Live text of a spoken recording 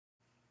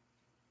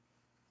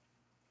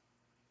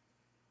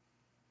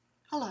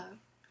Hello,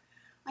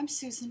 I'm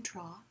Susan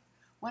Traugh,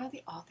 one of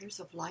the authors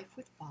of Life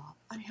with Bob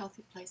on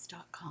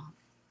healthyplace.com.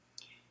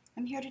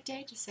 I'm here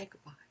today to say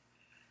goodbye.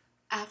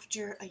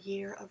 After a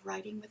year of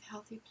writing with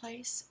Healthy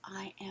Place,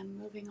 I am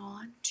moving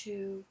on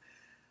to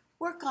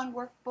work on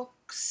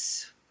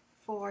workbooks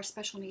for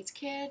special needs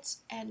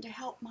kids and to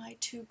help my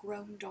two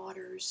grown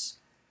daughters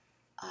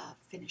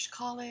finish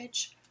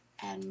college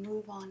and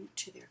move on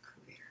to their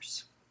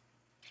careers.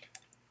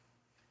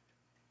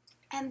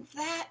 And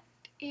that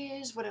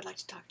is what I'd like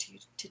to talk to you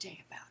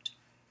today about.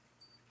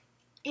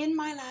 In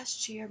my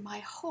last year, my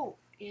hope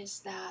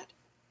is that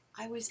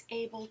I was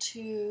able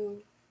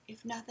to,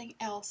 if nothing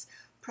else,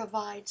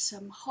 provide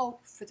some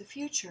hope for the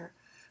future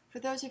for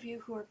those of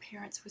you who are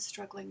parents who are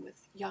struggling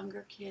with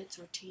younger kids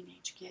or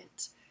teenage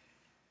kids.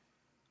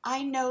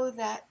 I know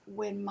that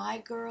when my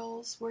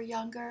girls were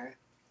younger,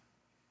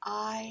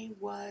 I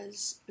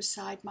was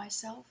beside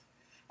myself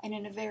and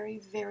in a very,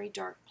 very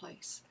dark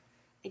place.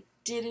 I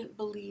didn't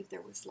believe there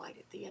was light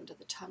at the end of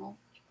the tunnel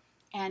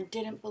and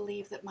didn't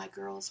believe that my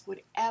girls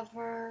would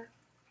ever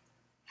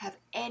have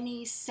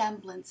any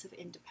semblance of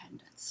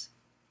independence.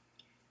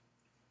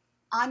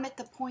 I'm at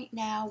the point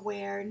now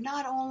where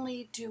not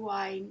only do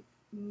I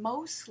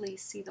mostly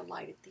see the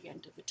light at the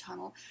end of the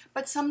tunnel,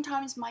 but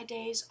sometimes my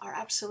days are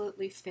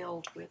absolutely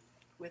filled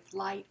with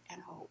light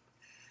and hope.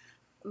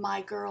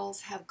 My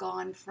girls have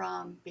gone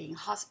from being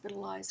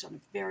hospitalized on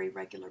a very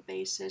regular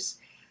basis,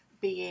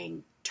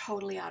 being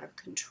totally out of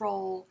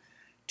control,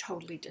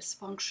 totally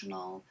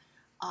dysfunctional,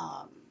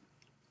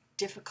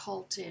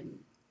 difficult in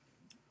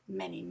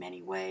many,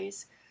 many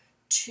ways,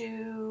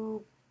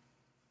 to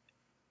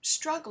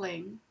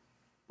struggling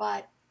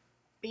but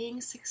being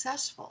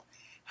successful,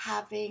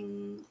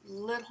 having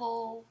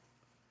little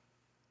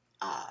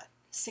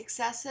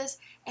successes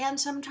and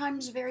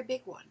sometimes very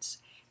big ones.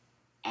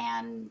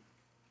 And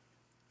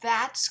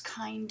that's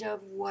kind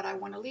of what I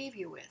want to leave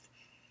you with.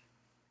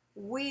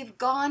 We've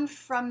gone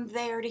from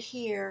there to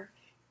here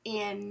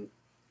in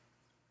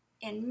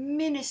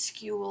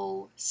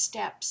minuscule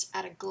steps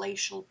at a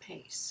glacial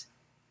pace.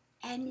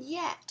 And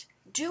yet,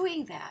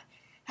 doing that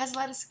has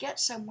let us get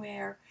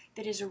somewhere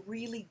that is a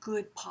really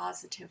good,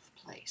 positive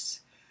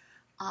place.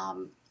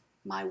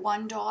 My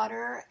one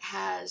daughter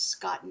has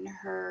gotten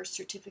her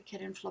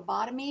certificate in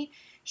phlebotomy.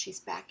 She's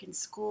back in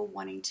school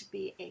wanting to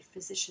be a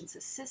physician's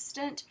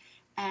assistant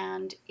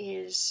and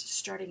is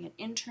starting an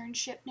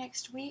internship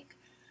next week.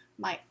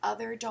 My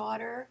other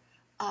daughter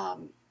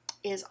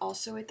is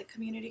also at the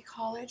community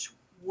college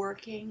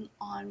working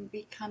on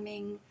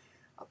becoming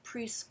a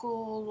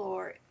preschool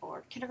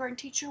or kindergarten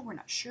teacher. We're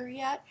not sure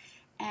yet.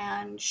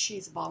 And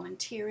she's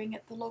volunteering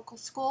at the local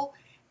school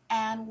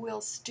and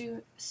will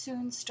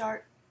soon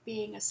start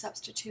being a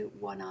substitute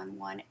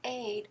one-on-one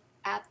aide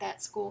at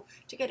that school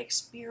to get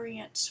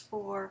experience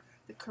for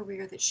the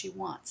career that she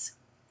wants.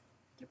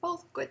 They're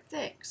both good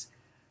things.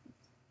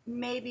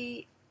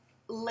 Maybe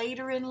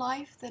later in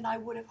life than I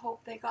would have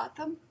hoped they got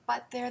them,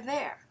 but they're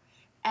there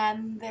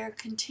and they're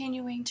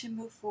continuing to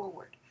move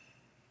forward.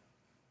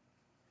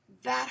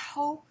 That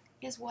hope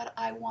is what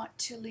I want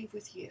to leave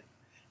with you,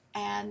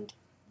 and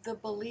the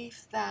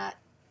belief that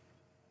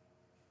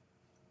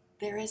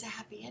there is a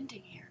happy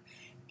ending here.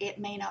 It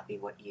may not be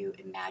what you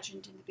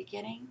imagined in the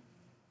beginning,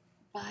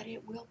 but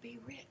it will be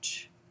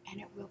rich and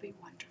it will be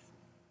wonderful.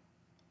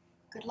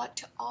 Good luck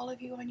to all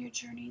of you on your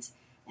journeys,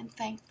 and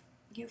thank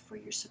you for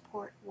your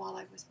support while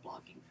I was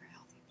blogging for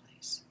Healthy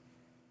Place.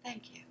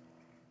 Thank you.